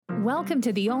Welcome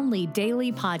to the only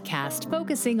daily podcast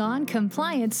focusing on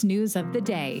compliance news of the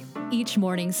day. Each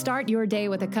morning, start your day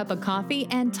with a cup of coffee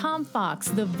and Tom Fox,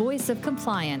 the voice of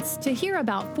compliance, to hear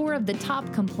about 4 of the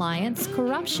top compliance,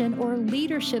 corruption, or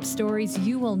leadership stories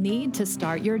you will need to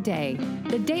start your day.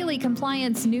 The Daily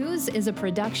Compliance News is a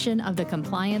production of the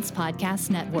Compliance Podcast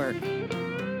Network.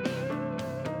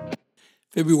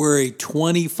 February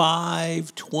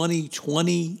 25,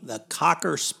 2020, the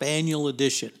Cocker Spaniel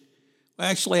edition. We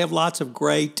actually have lots of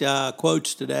great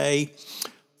quotes today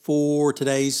for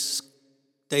today's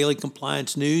Daily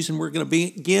Compliance News, and we're going to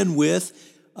begin with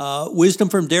wisdom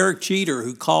from Derek Jeter,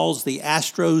 who calls the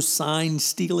Astros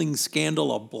sign-stealing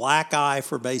scandal a black eye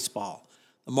for baseball.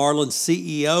 The Marlins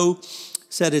CEO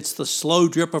said it's the slow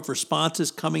drip of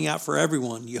responses coming out for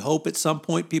everyone. You hope at some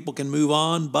point people can move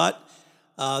on, but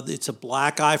it's a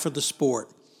black eye for the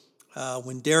sport.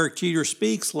 When Derek Jeter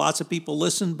speaks, lots of people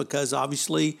listen because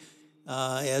obviously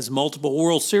has multiple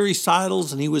World Series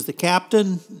titles, and he was the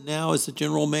captain, now is the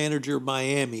general manager of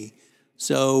Miami.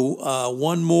 So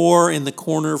one more in the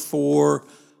corner for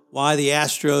why the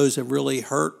Astros have really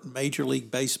hurt Major League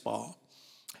Baseball.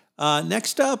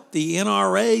 Next up, the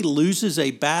NRA loses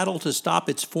a battle to stop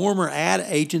its former ad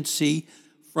agency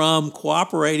from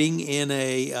cooperating in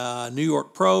a New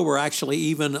York probe, or actually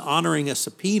even honoring a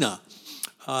subpoena.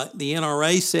 The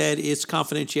NRA said its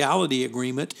confidentiality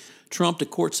agreement trumped a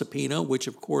court subpoena, which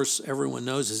of course everyone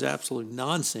knows is absolute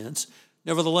nonsense.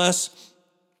 Nevertheless,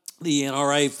 the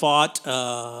NRA fought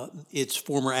its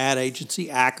former ad agency,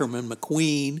 Ackerman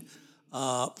McQueen,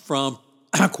 from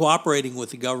cooperating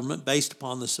with the government based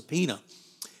upon the subpoena.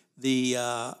 The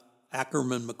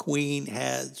Ackerman McQueen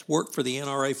has worked for the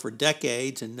NRA for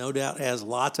decades and no doubt has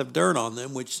lots of dirt on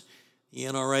them, which the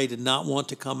NRA did not want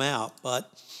to come out. But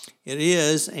it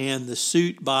is, and the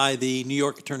suit by the New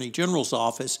York Attorney General's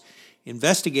office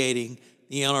investigating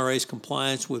the NRA's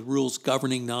compliance with rules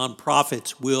governing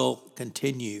nonprofits will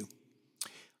continue.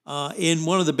 In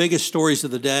one of the biggest stories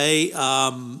of the day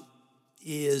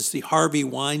is the Harvey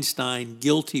Weinstein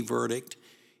guilty verdict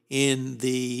in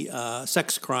the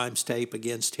sex crimes case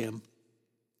against him.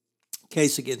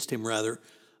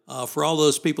 For all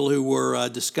those people who were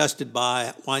disgusted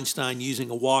by Weinstein using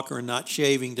a walker and not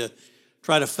shaving to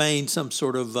try to feign some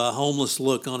sort of homeless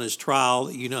look on his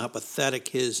trial, you know how pathetic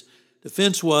his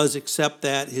defense was, except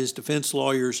that his defense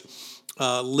lawyers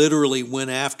literally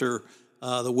went after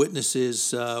the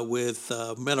witnesses with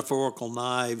metaphorical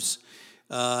knives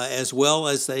as well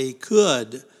as they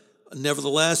could.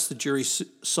 Nevertheless, the jury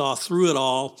saw through it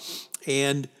all,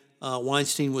 and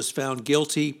Weinstein was found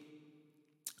guilty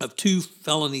of 2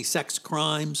 felony sex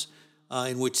crimes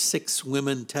in which 6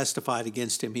 women testified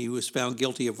against him. He was found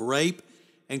guilty of rape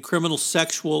and criminal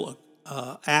sexual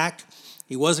act.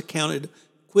 He was acquitted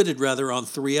on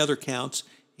 3 other counts,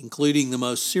 including the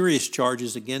most serious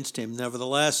charges against him.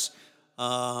 Nevertheless,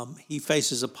 he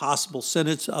faces a possible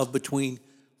sentence of between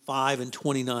 5 and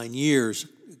 29 years.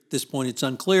 At this point, it's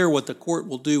unclear what the court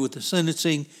will do with the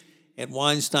sentencing. At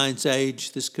Weinstein's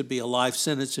age, this could be a life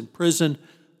sentence in prison.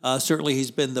 Certainly,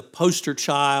 he's been the poster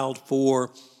child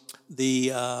for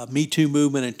the Me Too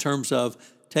movement in terms of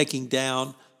taking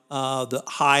down the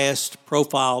highest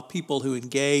profile people who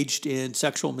engaged in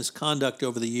sexual misconduct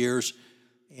over the years.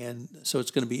 And so it's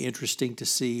going to be interesting to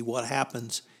see what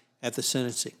happens at the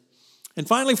sentencing. And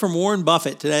finally, from Warren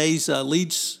Buffett, today's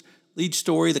lead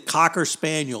story, the Cocker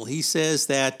Spaniel. He says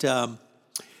that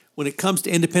when it comes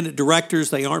to independent directors,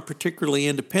 they aren't particularly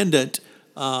independent,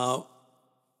 and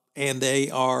they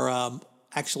are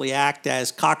actually act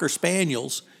as Cocker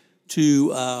Spaniels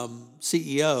to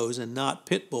CEOs and not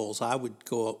pit bulls. I would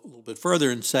go a little bit further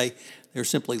and say they're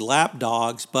simply lap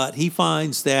dogs, but he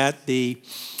finds that the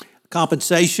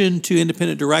compensation to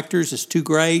independent directors is too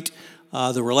great,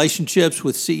 the relationships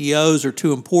with CEOs are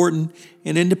too important,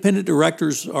 and independent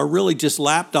directors are really just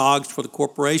lap dogs for the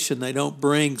corporation. They don't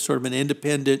bring sort of an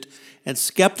independent and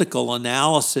skeptical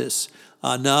analysis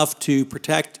enough to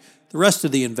protect the rest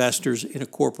of the investors in a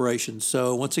corporation.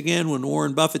 So once again, when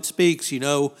Warren Buffett speaks, you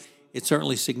know it's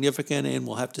certainly significant, and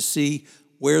we'll have to see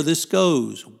where this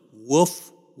goes.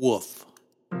 Woof, woof.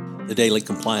 The Daily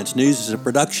Compliance News is a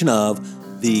production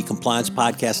of the Compliance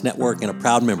Podcast Network and a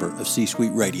proud member of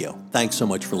C-Suite Radio. Thanks so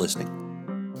much for listening.